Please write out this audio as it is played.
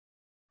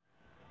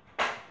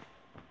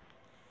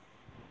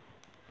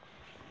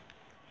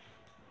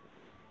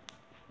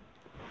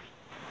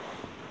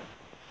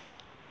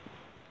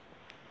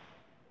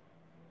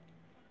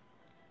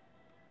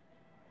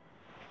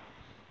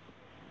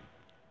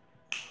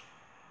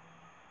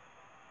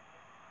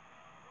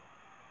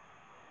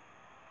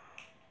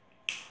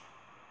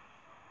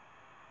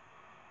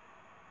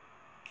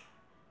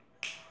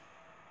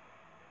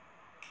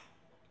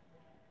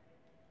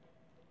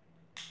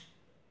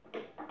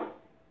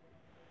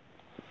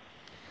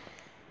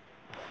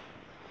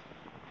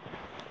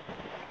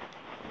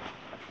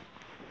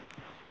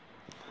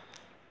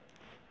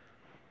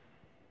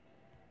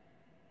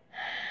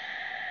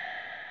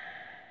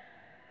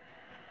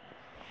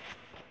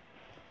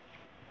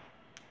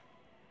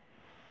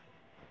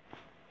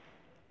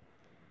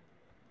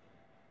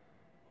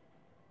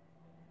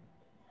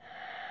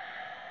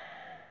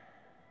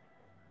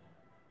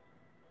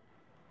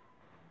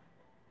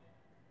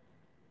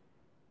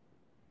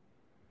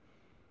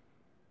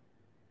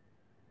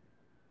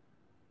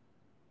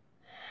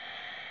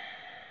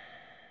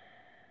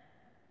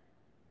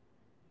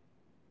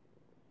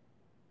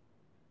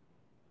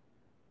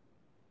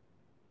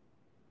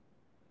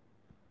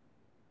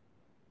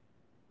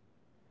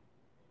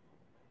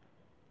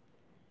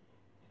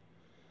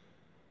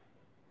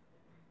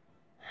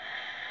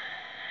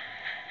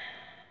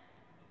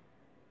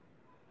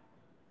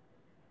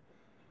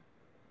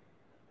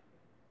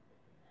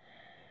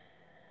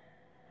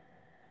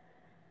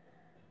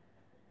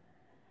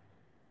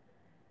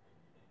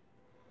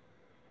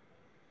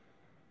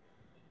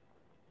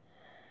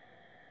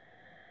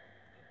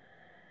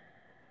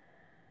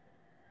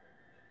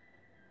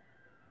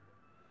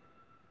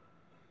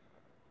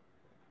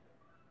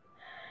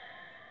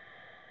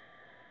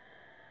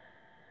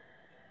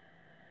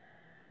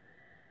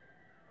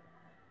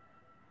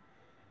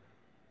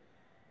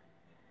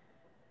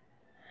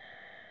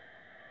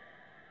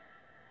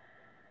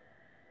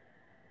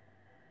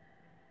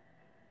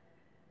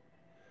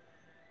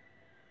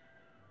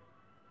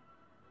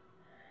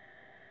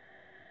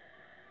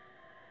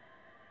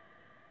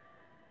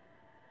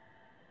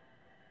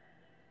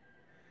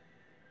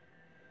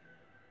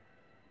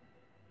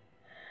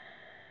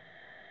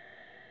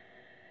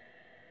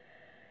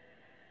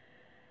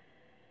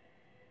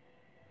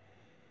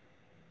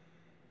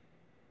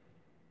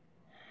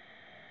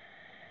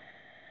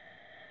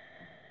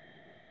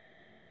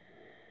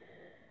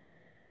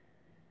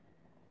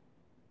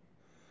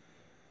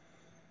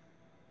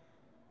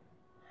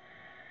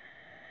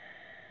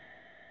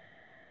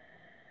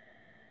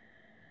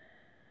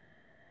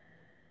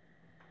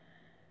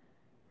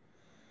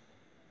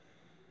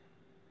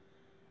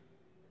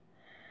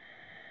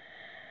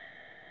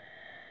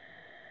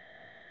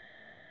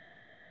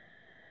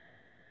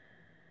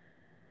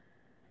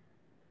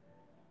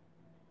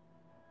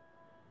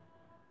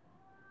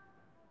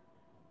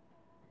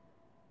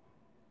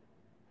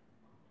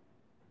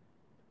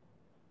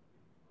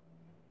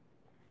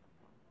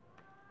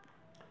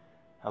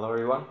Hello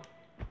everyone.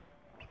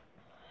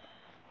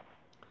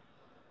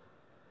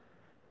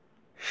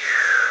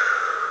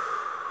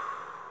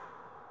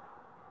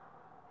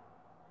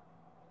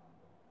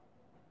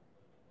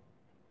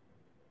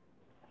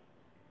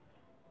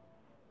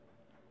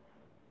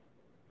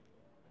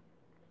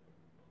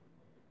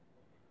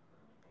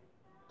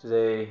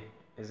 Today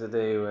is a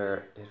day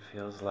where it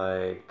feels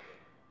like,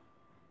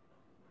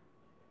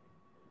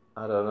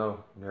 I don't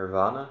know,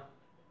 nirvana.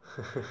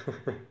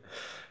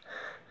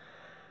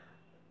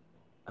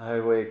 I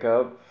wake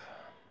up,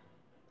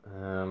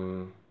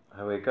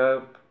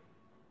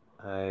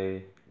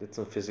 I did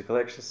some physical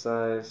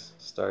exercise,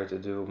 started to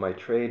do my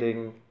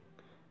trading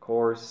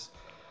course.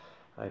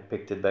 I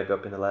picked it back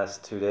up in the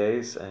last 2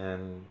 days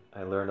and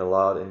I learned a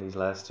lot in these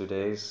last 2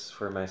 days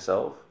for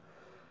myself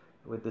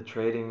with the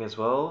trading as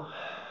well.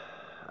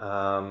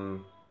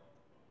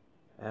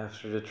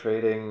 After the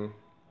trading,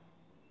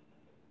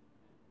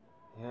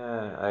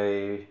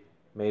 I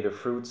made a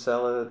fruit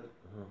salad,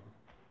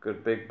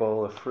 good big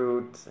bowl of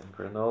fruit and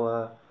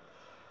granola.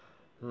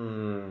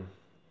 And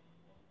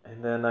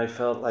then I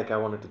felt like I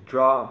wanted to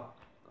draw,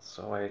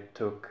 so I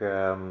took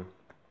a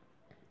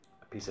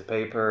piece of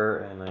paper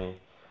and I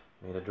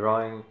made a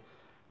drawing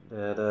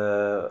that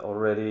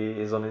already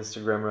is on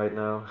Instagram right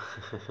now.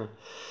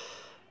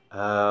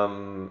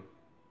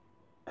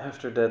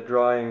 After that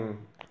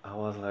drawing, I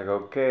was like,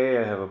 okay,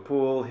 I have a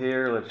pool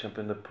here, let's jump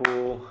in the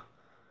pool.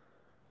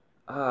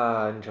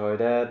 Enjoy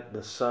that,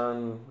 the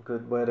sun,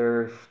 good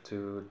weather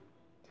to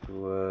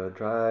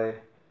dry.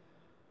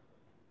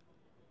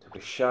 Took a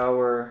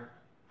shower.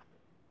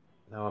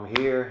 Now I'm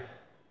here,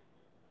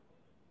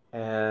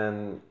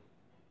 and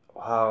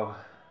wow,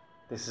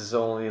 this is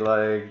only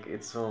like,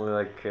 it's only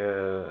like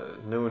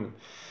noon.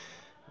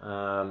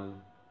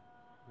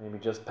 Maybe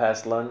just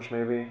past lunch,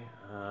 maybe.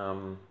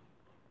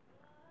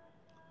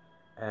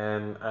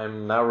 And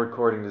I'm now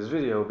recording this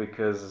video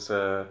because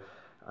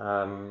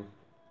I'm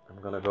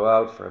gonna go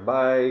out for a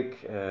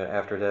bike.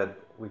 After that,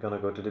 we're gonna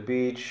go to the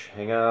beach,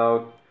 hang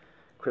out,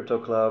 crypto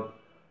club.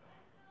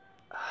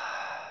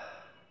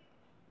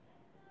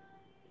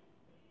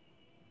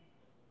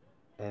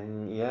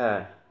 And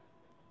yeah,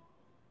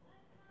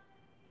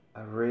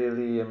 I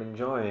really am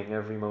enjoying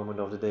every moment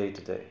of the day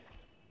today.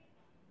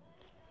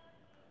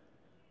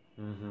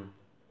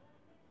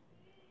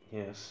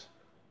 Yes.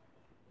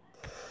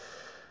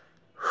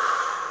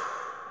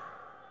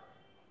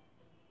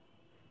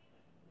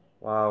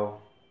 Wow.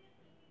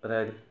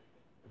 But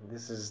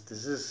this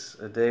is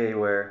a day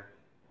where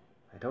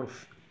I don't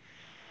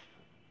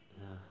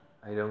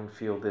I don't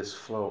feel this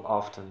flow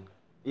often,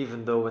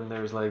 even though when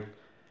there's like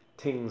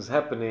things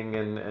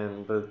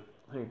happening but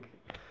like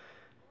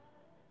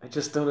I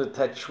just don't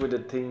attach with the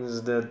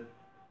things that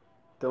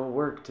don't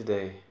work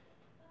today,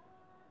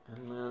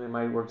 and they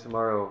might work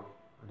tomorrow,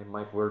 or they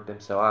might work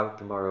themselves out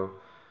tomorrow,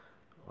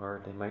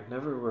 or they might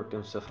never work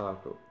themselves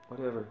out, but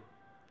whatever.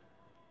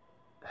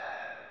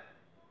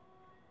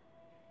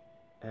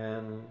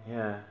 And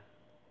yeah,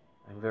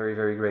 I'm very,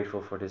 very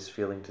grateful for this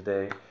feeling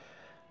today.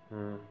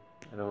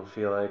 I don't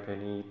feel like I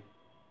need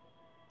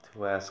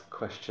to ask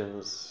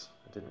questions.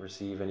 I didn't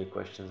receive any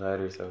questions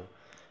either, so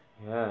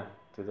yeah,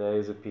 today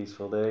is a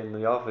peaceful day in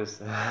the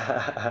office.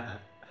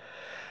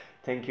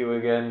 Thank you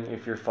again.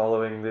 If you're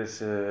following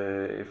this,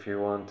 if you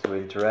want to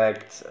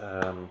interact,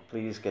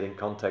 please get in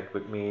contact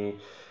with me.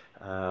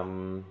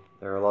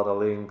 There are a lot of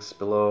links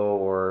below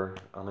or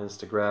on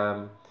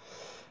Instagram.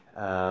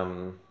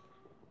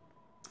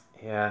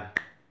 Yeah,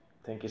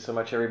 thank you so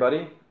much,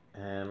 everybody,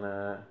 and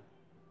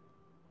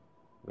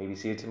maybe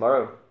see you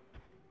tomorrow.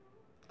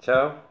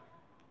 Ciao.